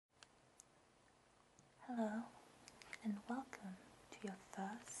Hello and welcome to your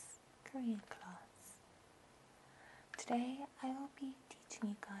first Korean class. Today I will be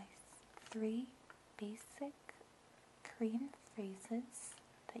teaching you guys 3 basic Korean phrases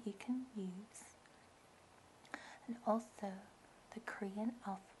that you can use and also the Korean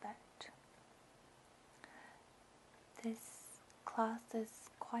alphabet. This class is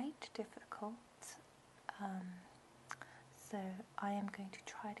quite difficult, so I am going to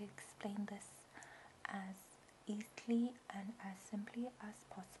try to explain this as easily and as simply as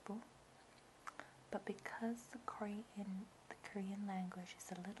possible. But because the Korean language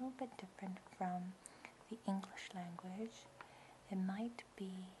is a little bit different from the English language, it might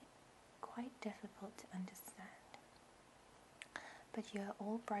be quite difficult to understand. But you're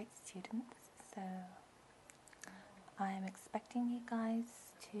all bright students, so I am expecting you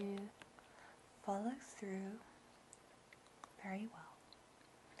guys to follow through very well.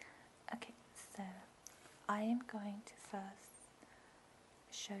 Okay, so I am going to first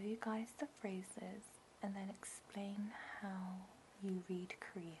show you guys the phrases and then explain how you read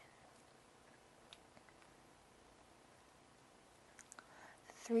Korean.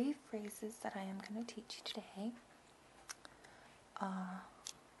 The 3 phrases that I am going to teach you today are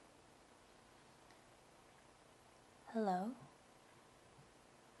hello,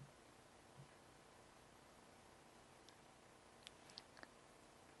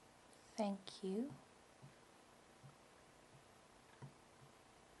 thank you,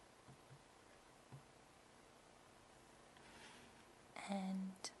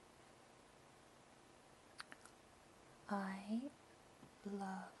 and I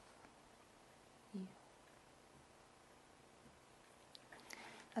love you.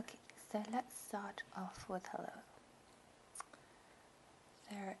 Okay, so let's start off with hello.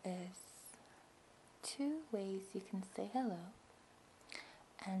 There is 2 ways you can say hello,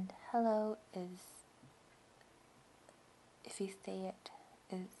 and hello is, if you say it,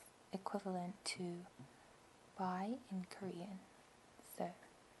 is equivalent to bye in Korean. So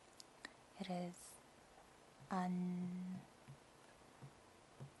it is 안녕,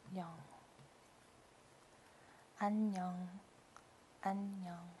 안녕,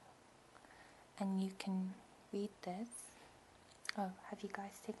 안녕. And you can read this. Oh, have you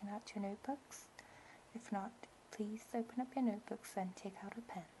guys taken out your notebooks? If not, please open up your notebooks and take out a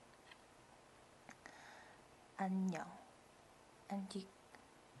pen. 안녕. And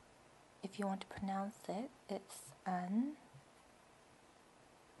if you want to pronounce it, it's 안녕.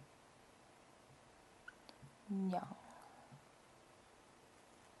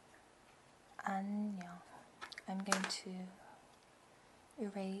 안녕. I'm going to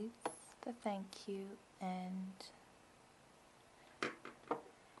erase the thank you and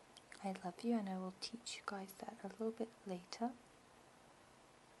I love you, and I will teach you guys that a little bit later.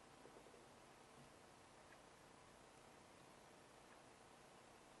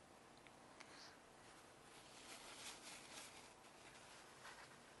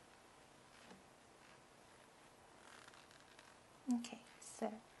 Okay,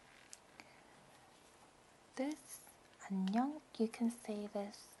 so this 안녕, you can say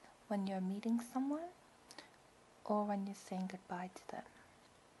this when you're meeting someone or when you're saying goodbye to them.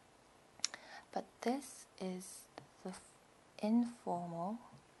 But this is the informal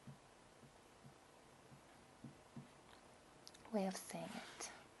way of saying it.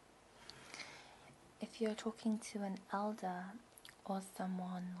 If you're talking to an elder or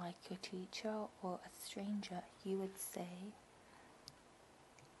someone like your teacher or a stranger, you would say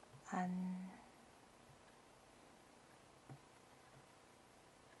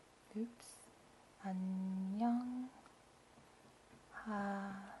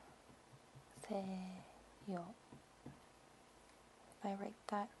안녕하세요. If I write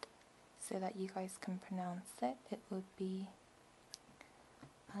that so that you guys can pronounce it, it would be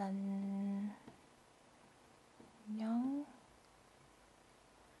안녕하세요.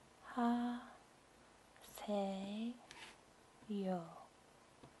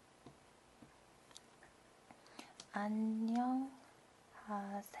 안녕하세요.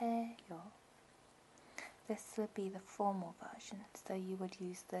 This would be the formal version, so you would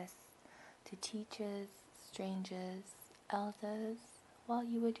use this to teachers, strangers, elders, while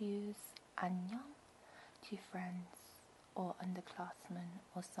you would use 안녕 to friends or underclassmen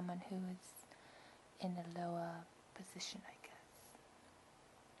or someone who is in a lower position, I guess.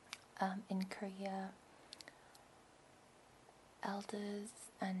 In Korea, elders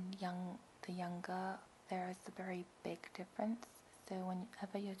and the younger, there is a very big difference. So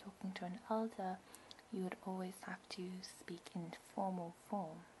whenever you're talking to an elder, you would always have to speak in formal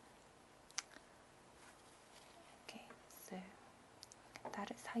form. Okay, so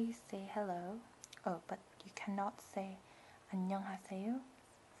that is how you say hello Oh, but you cannot say 안녕하세요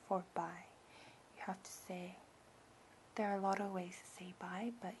for bye. You have to say, there are a lot of ways to say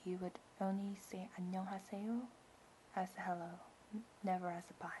bye, but you would only say 안녕하세요 as a hello, never as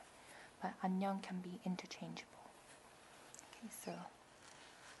a bye. But 안녕 can be interchangeable. Okay, so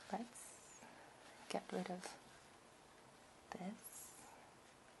let's get rid of this.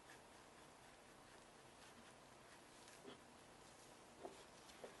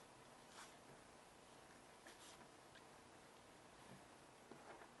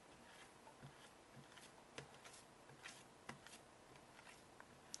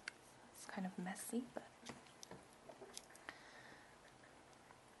 It's kind of messy, but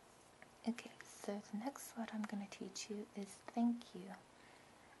okay, so the next word I'm going to teach you is thank you.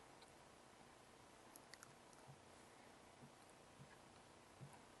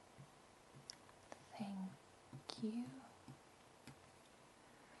 Thank you.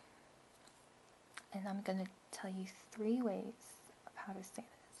 And I'm going to tell you 3 ways of how to say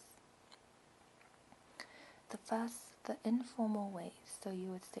this. The first, the informal way, so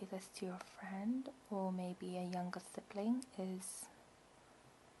you would say this to your friend or maybe a younger sibling, is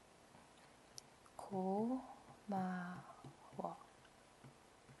고마워.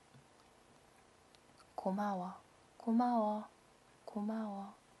 고마워. 고마워.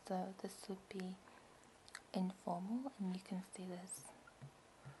 고마워. So this would be informal, and you can say this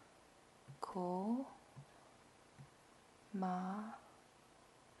고마워.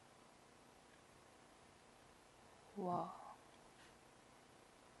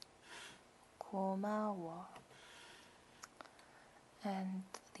 고마워. And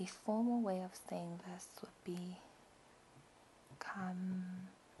the formal way of saying this would be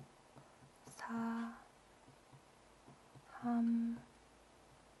감사합니다,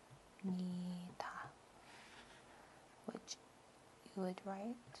 which you would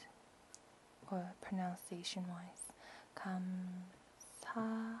write, or pronunciation wise,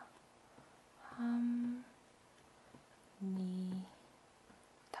 감사합니다.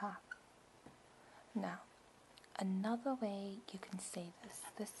 Now, another way you can say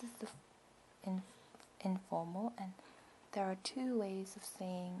this is the informal, and there are 2 ways of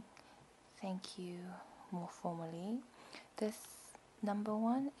saying thank you more formally. This, number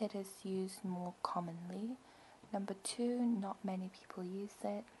 1, it is used more commonly. Number 2, not many people use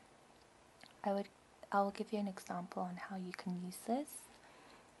it. I'll give you an example on how you can use this.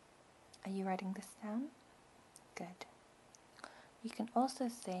 Are you writing this down? Good. You can also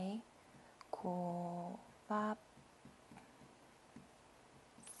say 고맙습니다,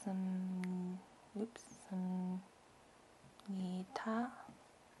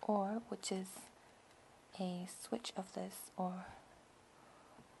 or, which is a switch of this, or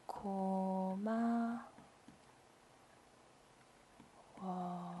고마워요.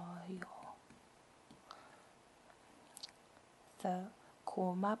 So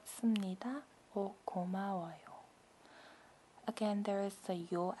고맙습니다 or 고마워요. Again, there is a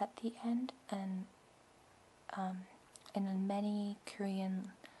yo at the end, and in many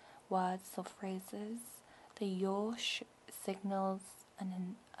Korean words or phrases, the yo signals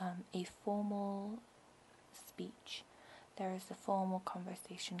a formal speech. There is a formal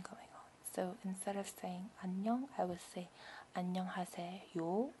conversation going on. So instead of saying 안녕, I would say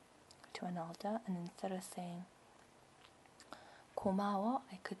안녕하세요 to an elder, and instead of saying 고마워,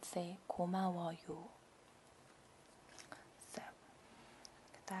 I could say 고마워요. So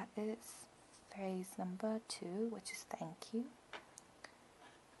that is phrase number 2, which is thank you.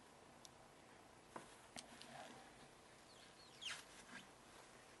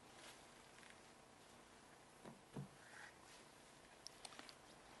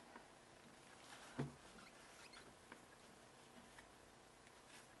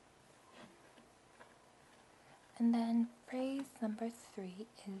 And then phrase number 3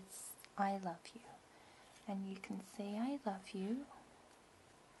 is I love you. And you can say I love you.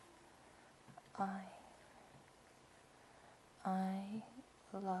 I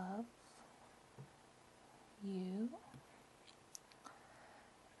love you.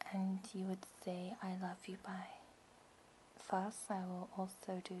 And you would say I love you by, first I will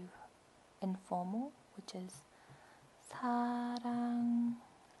also do informal, which is 사랑해,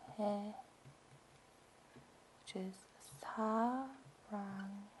 which is 사랑해.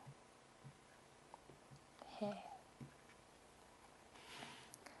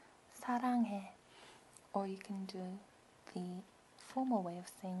 사랑해. Or you can do the formal way of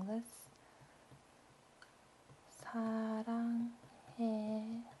saying this. 사랑해요,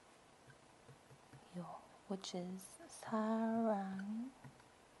 which is 사랑해요.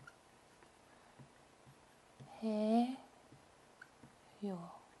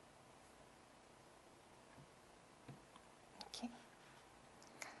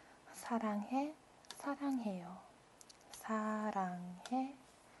 사랑해, 사랑해요. 사랑해,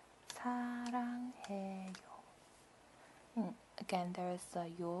 사랑해요. Again, there is a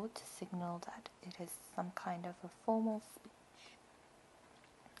yo to signal that it is some kind of a formal speech.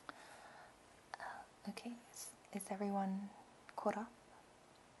 Okay, is everyone caught up?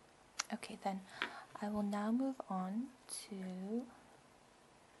 Okay, then I will now move on to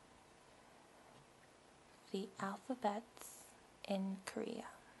the alphabets in Korean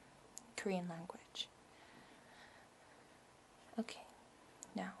language. Okay,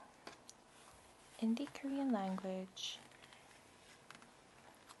 now in the Korean language,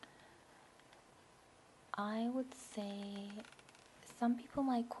 I would say some people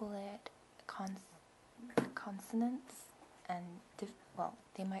might call it consonants and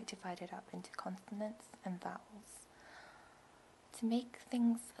they might divide it up into consonants and vowels. To make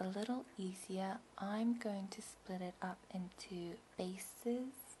things a little easier, I'm going to split it up into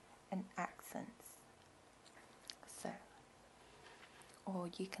bases and accents. So, or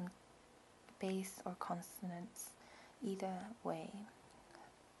you can base or consonants either way.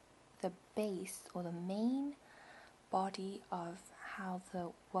 The base or the main body of how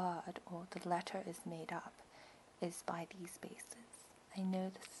the word or the letter is made up is by these bases. I know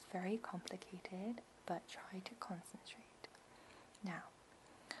this is very complicated, but try to concentrate. Now,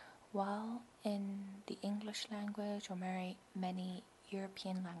 while in the English language or many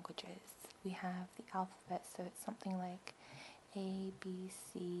European languages, we have the alphabet, so it's something like A, B,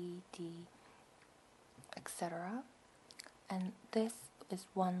 C, D, etc. And this is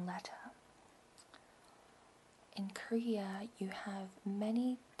one letter. In Korea, you have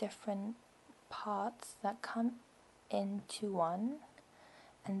many different parts that come into one,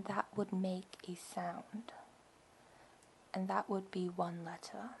 and that would make a sound. And that would be one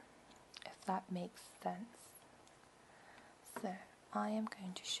letter, if that makes sense. So, I am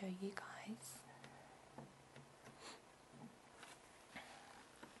going to show you guys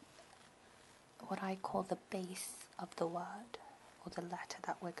what I call the base of the word, or the letter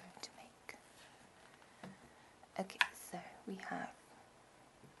that we're going to make. Okay, so we have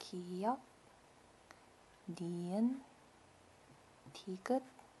기역, 니은, 디귿,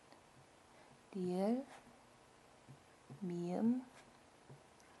 리을, 미음,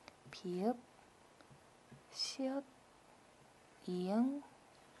 비읍, 시옷, 이응,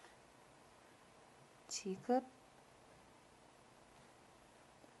 지긋,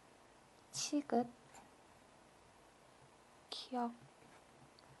 치긋, 키역,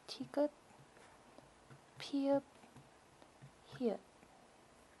 티긋, 피읍, 히읗.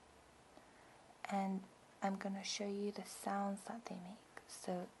 And I'm going to show you the sounds that they make.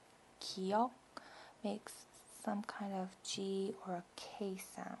 So, 기역 makes some kind of G or a K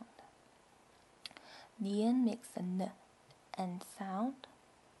sound. 니은 makes a N sound.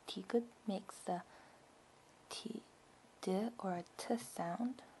 디귿 makes a D or a T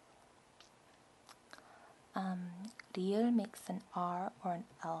sound. 리을 makes an R or an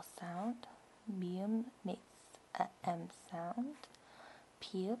L sound. 미음 makes a M sound.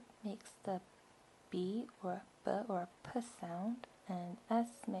 비읍 makes the B or a B or a P sound. And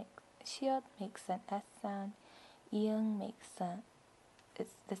시옷 makes an S sound. 이응 makes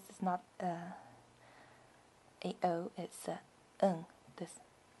this is not a O, it's a this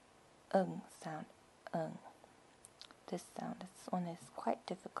sound, This one is quite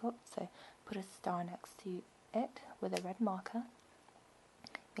difficult, so put a star next to it with a red marker.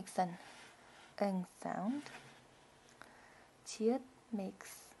 Makes an sound. 지읒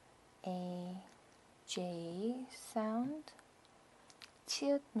makes a J sound.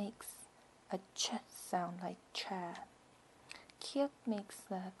 치읒 makes a ch sound like chair. 키읔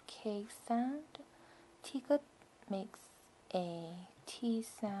makes a K sound. 티귿 makes a T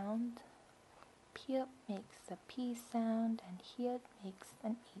sound. 피읍 makes a P sound, and 히읗 makes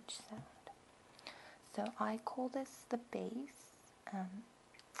an H sound. So I call this the base.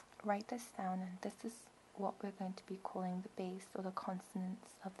 Write this down, and this is what we're going to be calling the base or the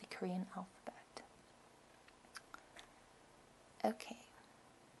consonants of the Korean alphabet. Okay,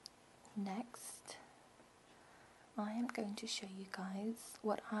 next I am going to show you guys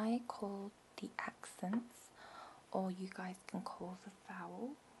what I call the accents, or you guys can call the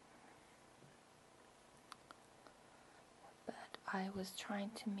vowel. But I was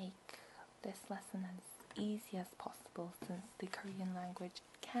trying to make this lesson as easy as possible, since the Korean language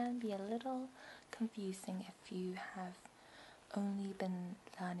can be a little confusing if you have only been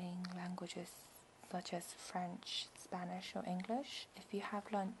learning languages such as French, Spanish or English. If you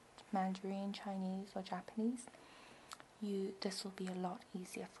have learned Mandarin, Chinese or Japanese, this will be a lot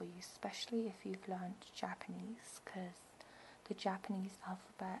easier for you, especially if you've learned Japanese, because the Japanese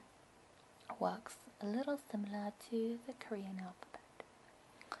alphabet works a little similar to the Korean alphabet.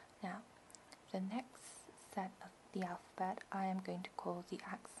 Now, the next set of the alphabet I am going to call the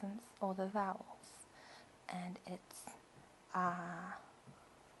accents or the vowels, and it's ya,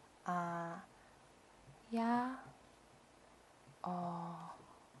 ya, o,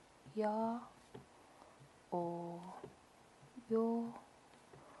 yo,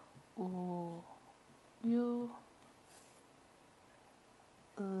 u, you,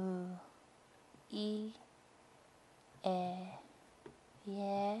 I,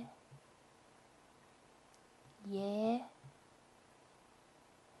 ye, ye,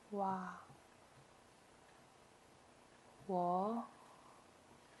 wa, wo,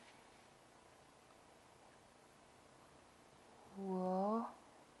 wo,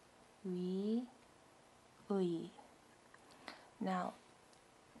 we, ui. Now,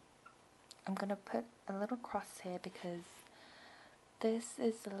 I'm going to put a little cross here because this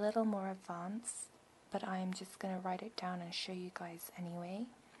is a little more advanced, but I'm just going to write it down and show you guys anyway.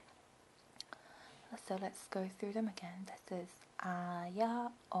 So let's go through them again. This is ya,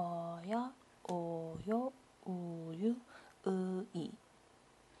 o, yo, u, you,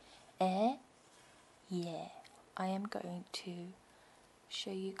 I. Yeah. I am going to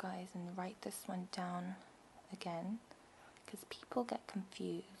show you guys and write this one down again because people get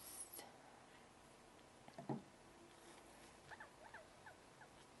confused.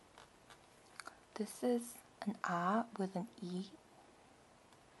 This is an A with an E,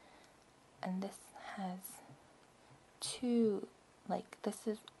 and this has two, like this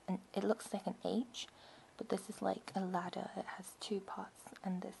is it looks like an H, but this is like a ladder. It has two parts,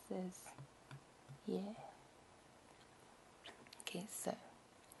 and this is, yeah. Okay, so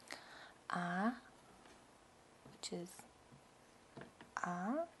A, which is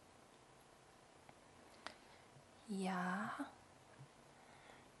A, ya,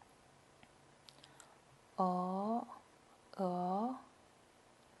 o,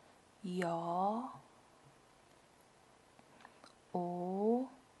 yo, o,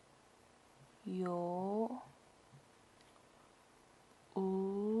 yo,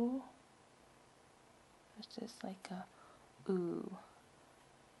 u. It's just like a oo,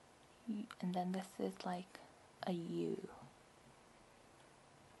 and then this is like a u.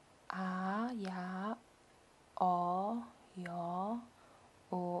 A, ya, o, yo,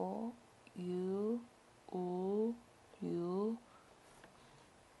 o, u, you.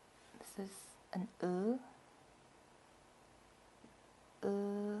 This is an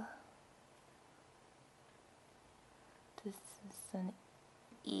this is an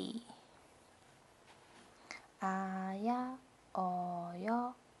e. A, ya, o,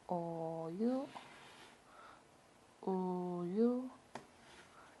 yo, o, you,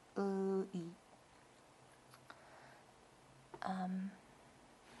 I.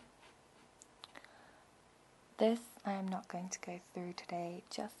 This I am not going to go through today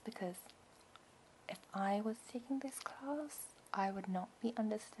just because if I was taking this class, I would not be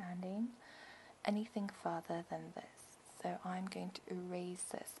understanding anything further than this. So I'm going to erase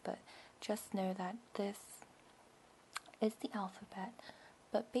this, but just know that this is the alphabet,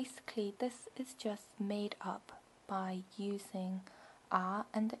 but basically this is just made up by using A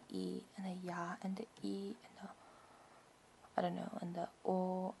and the E and the ya and the E and the, I don't know, and the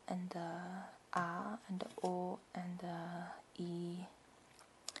O and the A and the O and the E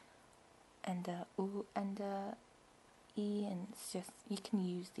and the U and the E, and it's just, you can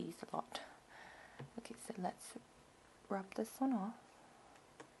use these a lot. Okay, so let's rub this one off.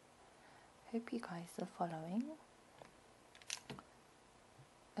 Hope you guys are following.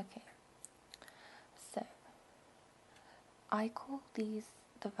 Okay, so I call these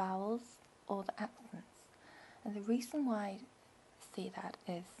the vowels or the accents, and the reason why I say that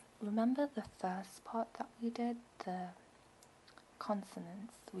is, remember the first part that we did, the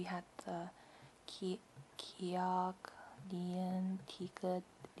consonants? We had the kiak, lian, tikud,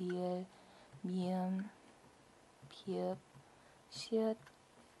 liel, mium, piep, shiet,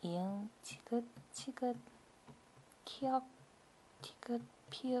 ing, tikud, tikud, kiak, tikud,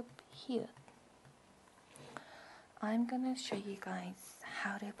 piep, hiet. I'm gonna show you guys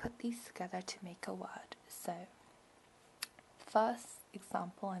how to put these together to make a word. So, first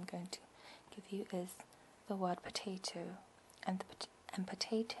example I'm going to give you is the word potato, and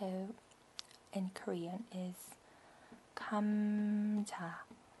potato in Korean is 감자.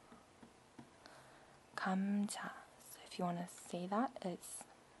 감자. So if you want to say that, it's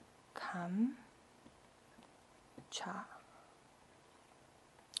감자.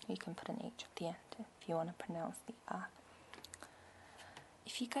 You can put an H at the end if you want to pronounce the A.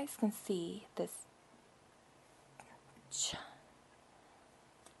 If you guys can see this ch,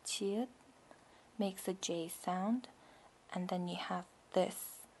 chiet, makes a J sound, and then you have this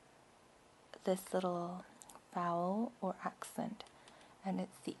little vowel or accent, and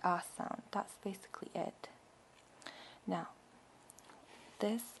it's the ah sound. That's basically it. Now,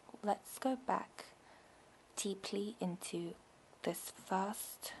 let's go back deeply into this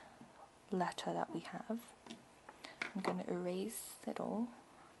first letter that we have. I'm going to erase it all.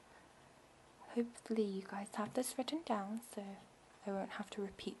 Hopefully you guys have this written down so I won't have to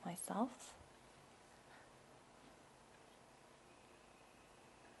repeat myself.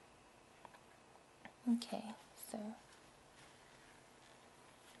 Okay, so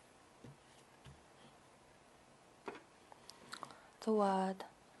the word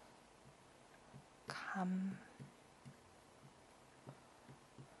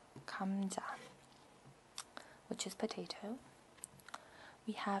감자, which is potato.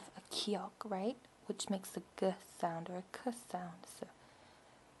 We have a kiok, right, which makes a g sound or a k sound. So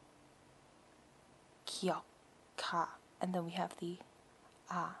kiok, ka, and then we have the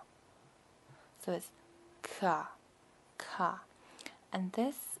a. So it's ka, ka, and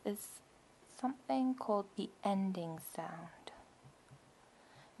this is something called the ending sound.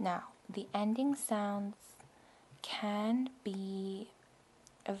 Now, the ending sounds can be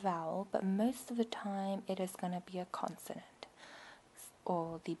a vowel, but most of the time it is going to be a consonant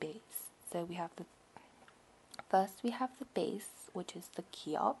or the base. So we have first we have the base, which is the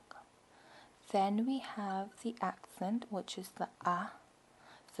kiok. Then we have the accent, which is the a.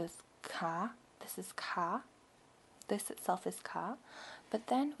 So it's ka. This is ka. This itself is ka. But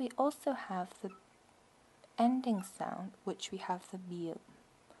then we also have the ending sound, which we have the bil.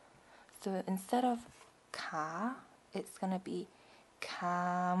 So instead of ka, it's going to be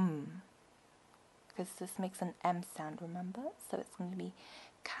kam, because this makes an M sound, remember? So it's going to be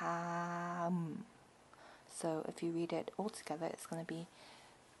kam. So if you read it all together, it's going to be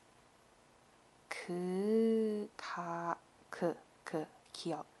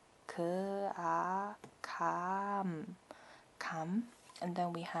kiok, kam, and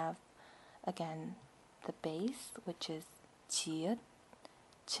then we have again the base, which is chiet,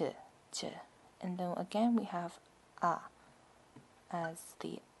 ch, and then again we have a as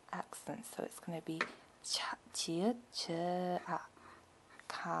the accent, so it's going to be chiet, ch, a,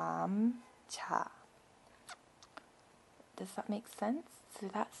 kam, cha. Does that make sense? So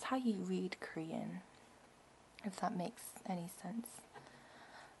that's how you read Korean, if that makes any sense.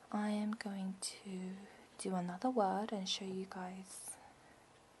 I am going to do another word and show you guys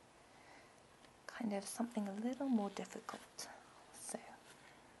kind of something a little more difficult. So,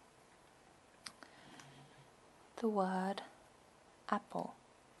 the word apple.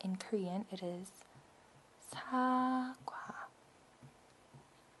 In Korean, it is 사과.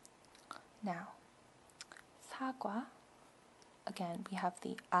 Now, 사과, again, we have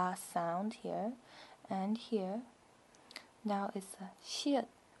the a sound here and here. Now it's a 시읒.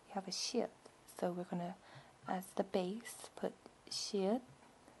 We have a 시읒. So we're going to, as the base, put 시읒,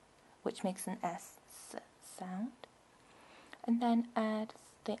 which makes an S sound. And then as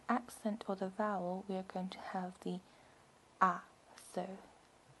the accent or the vowel, we are going to have the a. So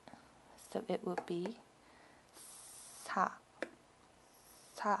it will be sa,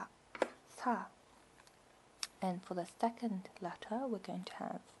 sa, sa. And for the second letter, we're going to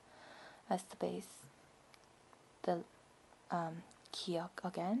have as the base the kiok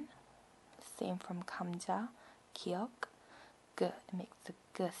again. Same from kamja, kiok, g. It makes the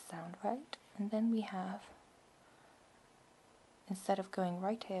g sound, right? And then we have, instead of going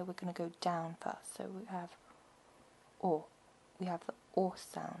right here, we're going to go down first. So we have o. We have the o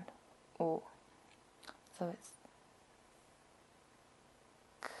sound, o. So it's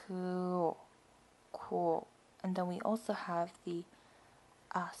cool, cool. And then we also have the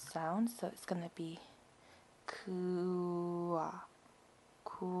a sound, so it's going to be kua,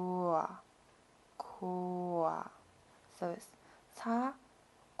 kua, kua. So it's sa,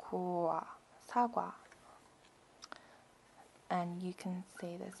 kua, 사과. And you can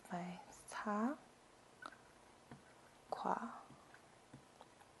say this by sa, kwa.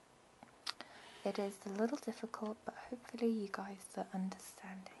 It is a little difficult, but hopefully you guys are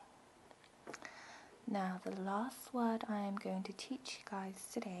understanding. Now, the last word I am going to teach you guys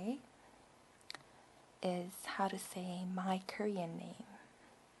today is how to say my Korean name.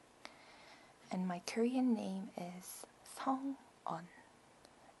 And my Korean name is Song-on.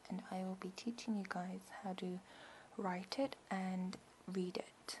 And I will be teaching you guys how to write it and read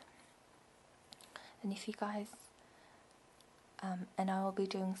it. And if you guys, and I will be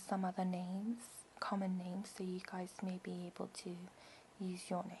doing some other names, common names, so you guys may be able to use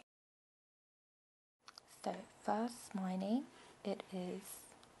your name. So first, my name, it is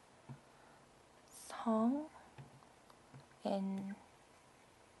Tong. In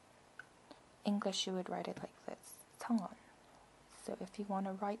English, you would write it like this, Tongon. So if you want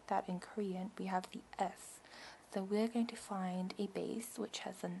to write that in Korean, we have the S. So we're going to find a base which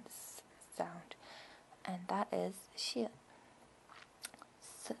has a S sound, and that is 시,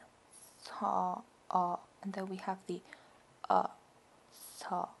 S, 서, and then we have the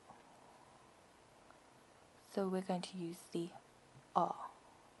서. So we're going to use the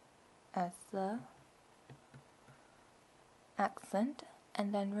as the accent,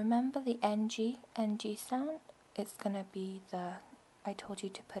 and then remember the ng sound. It's gonna be the, I told you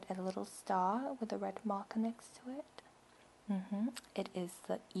to put a little star with a red marker next to it. It is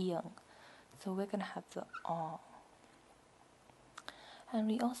the iung. So we're gonna have the and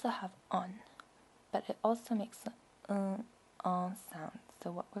we also have on, but it also makes the sound.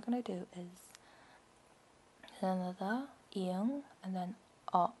 So what we're gonna do is another iung and then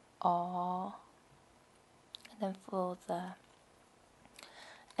and then for the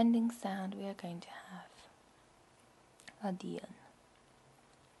ending sound we are going to have a dian.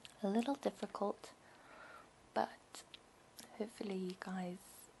 A little difficult, but hopefully you guys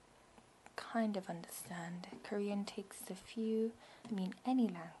kind of understand. Korean takes any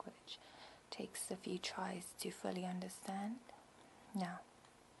language takes a few tries to fully understand. Now,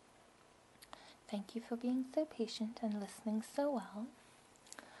 thank you for being so patient and listening so well.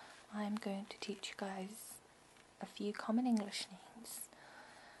 I'm going to teach you guys a few common English names.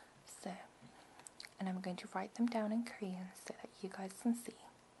 And I'm going to write them down in Korean so that you guys can see.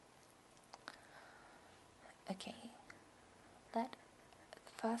 Okay, the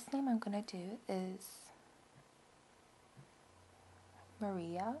first name I'm going to do is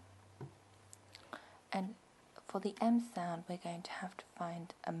Maria. And for the M sound, we're going to have to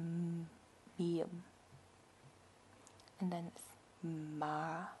find a mium. And then it's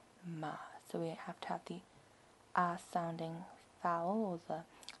ma. So we have to have the ah sounding vowel or the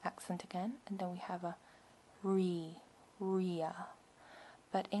accent again. And then we have a ria.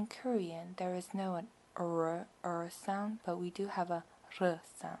 But in Korean, there is no an sound, but we do have a r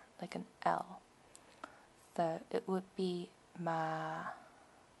sound, like an L. So it would be ma.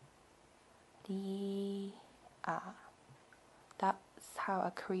 That's how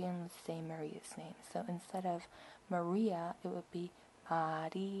a Korean would say Maria's name. So instead of Maria, it would be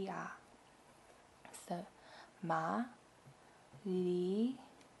Maria. So Ma, Li,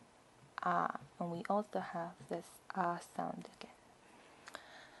 and we also have this sound again.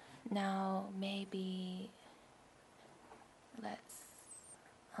 Now maybe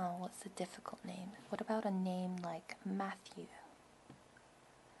what's a difficult name? What about a name like Matthew?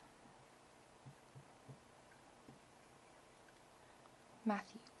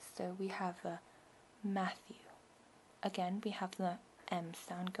 Matthew. So we have a Matthew. Again, we have the M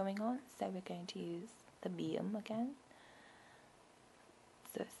sound going on, so we're going to use the mium again.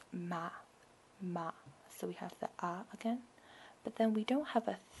 So it's ma. So we have the a again, but then we don't have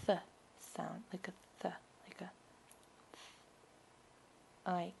a th sound, like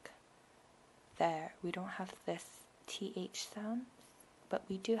there. We don't have this th sound, but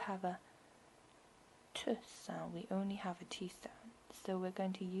we do have a t sound. We only have a t sound. So we're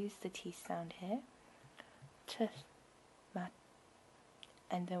going to use the T sound here, t,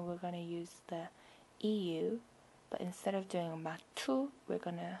 and then we're going to use the EU, but instead of doing matu, we're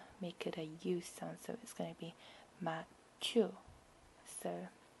going to make it a U sound, so it's going to be matu. So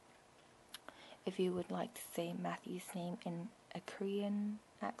if you would like to say Matthew's name in a Korean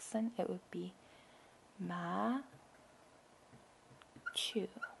accent, it would be Ma-chu.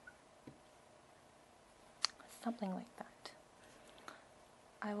 Something like that.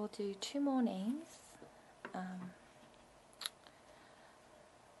 I will do 2 more names.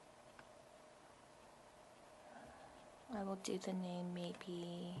 I will do the name,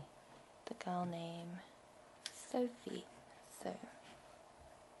 maybe the girl name Sophie. So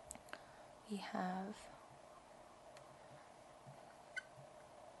we have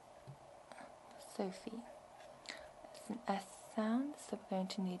Sophie. It's an S sound, so we're going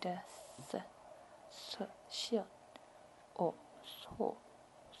to need a S, sh, o,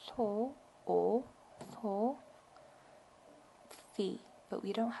 so, fi, but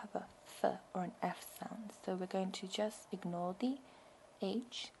we don't have a f or an f sound, so we're going to just ignore the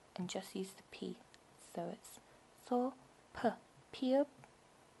h and just use the p. So it's so, p,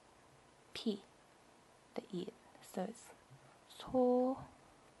 the e. So it's so,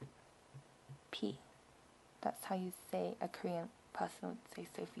 p. That's how you say a Korean person would say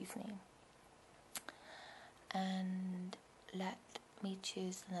Sophie's name. And let me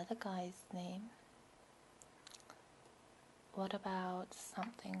choose another guy's name. What about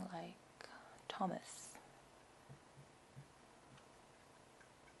something like Thomas.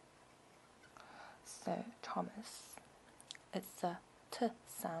 So Thomas, it's a T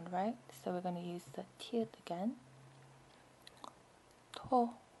sound, right? So we're going to use the T again. To,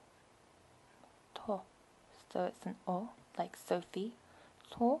 to. So it's an O, like Sophie.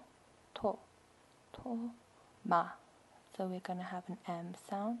 To, to, to, ma. So we're going to have an M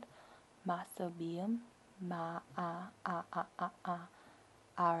sound. Masobium, ma,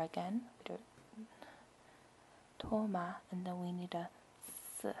 R again. We do Toma, and then we need a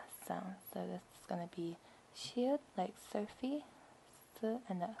S sound. So this is going to be shield, like Sophie, S,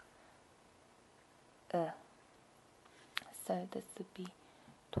 and a. So this would be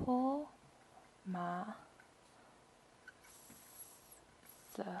To, Ma,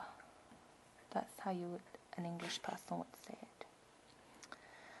 S. That's how you would, an English person would say it.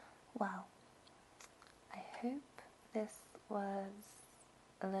 Wow. I hope this was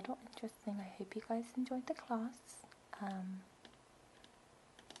a little interesting. I hope you guys enjoyed the class.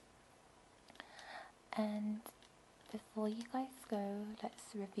 And before you guys go,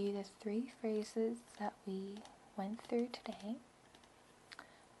 let's review the 3 phrases that we went through today.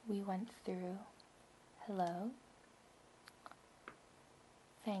 We went through hello,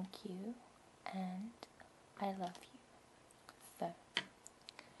 thank you, and I love you. So,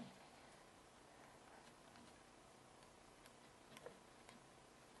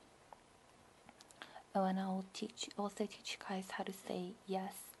 oh, and I'll also teach you guys how to say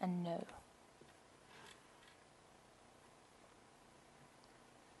yes and no.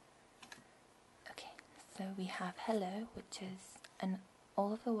 Okay, so we have hello, which is, and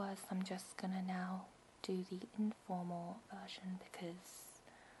all of the words I'm just gonna now do the informal version because,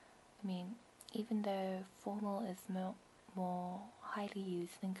 I mean, even though formal is more highly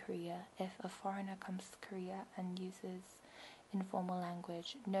used in Korea, if a foreigner comes to Korea and uses informal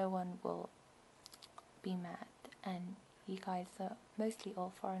language, no one will be mad. And you guys are mostly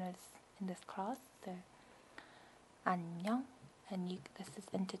all foreigners in this class, so 안녕, and this is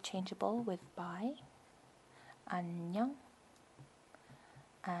interchangeable with bye. 안녕,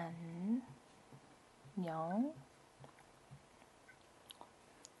 안녕.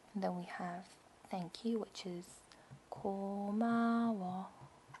 And then we have thank you, which is 고마워.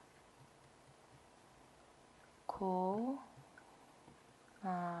 고마워.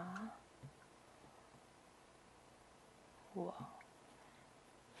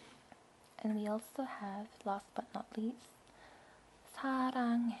 And we also have, last but not least,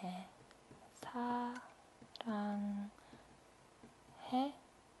 사랑해. 사랑해,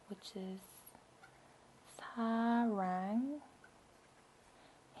 which is 사랑해.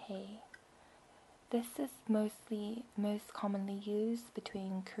 This is most commonly used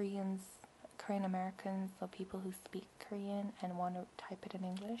between Korean Americans or people who speak Korean and want to type it in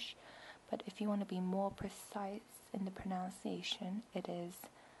English. But if you want to be more precise in the pronunciation, it is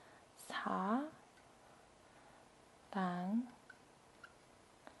사랑해.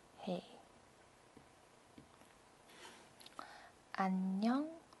 안녕,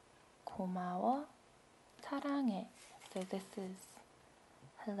 고마워, 사랑해. So this is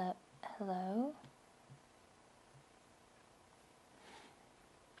hello,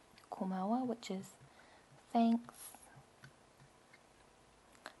 고마워, which is thanks,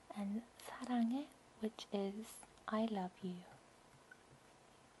 and 사랑해, which is I love you.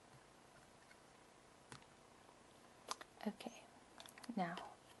 Okay, now,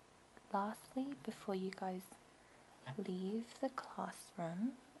 lastly, before you guys leave the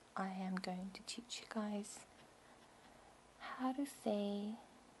classroom, I am going to teach you guys how to say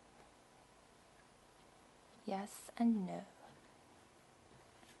yes and no.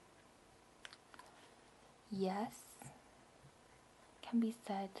 Yes can be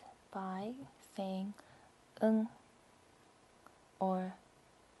said by saying 응 or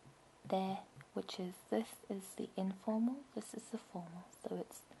네, which is this is the informal, this is the formal. So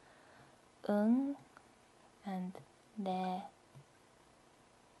it's 응 and 네.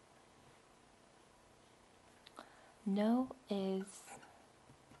 No is,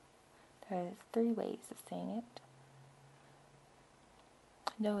 there's 3 ways of saying it.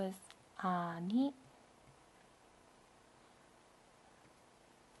 No is 아니.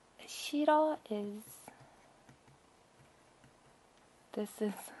 싫어 is, this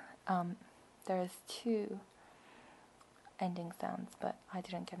is, there's 2 ending sounds, but I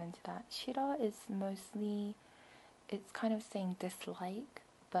didn't get into that. 싫어 is mostly, it's kind of saying dislike,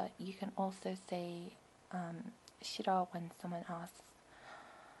 but you can also say 싫어 when someone asks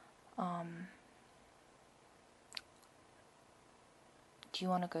do you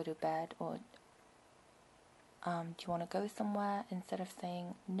want to go to bed, or do you want to go somewhere? Instead of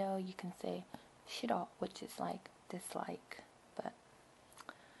saying no, you can say 싫어, which is like dislike, but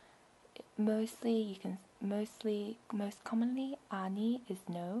most commonly 아니 is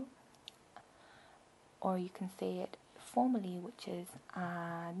no, or you can say it formally, which is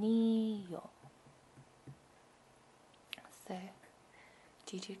아니요. So,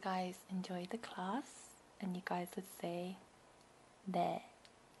 did you guys enjoy the class? And you guys would say 네,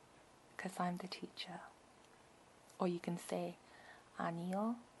 because I'm the teacher. Or you can say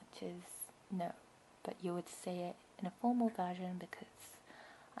아니요, which is no, but you would say it in a formal version because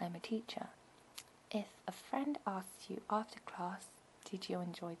I'm a teacher. If a friend asks you after class, did you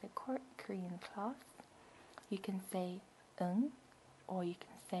enjoy the Korean class? You can say 응, or you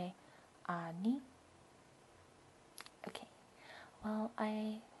can say 아니. Okay, well,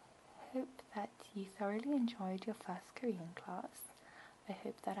 I hope that you thoroughly enjoyed your first Korean class. I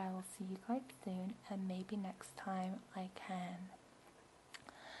hope that I will see you guys soon, and maybe next time I can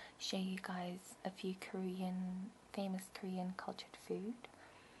show you guys a few famous Korean cultured food,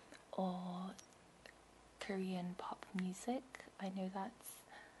 or Korean pop music. I know that's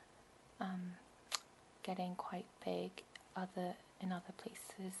getting quite big in other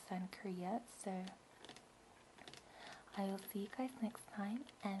places than Korea, so I will see you guys next time,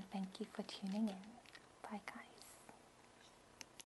 and thank you for tuning in. Bye guys.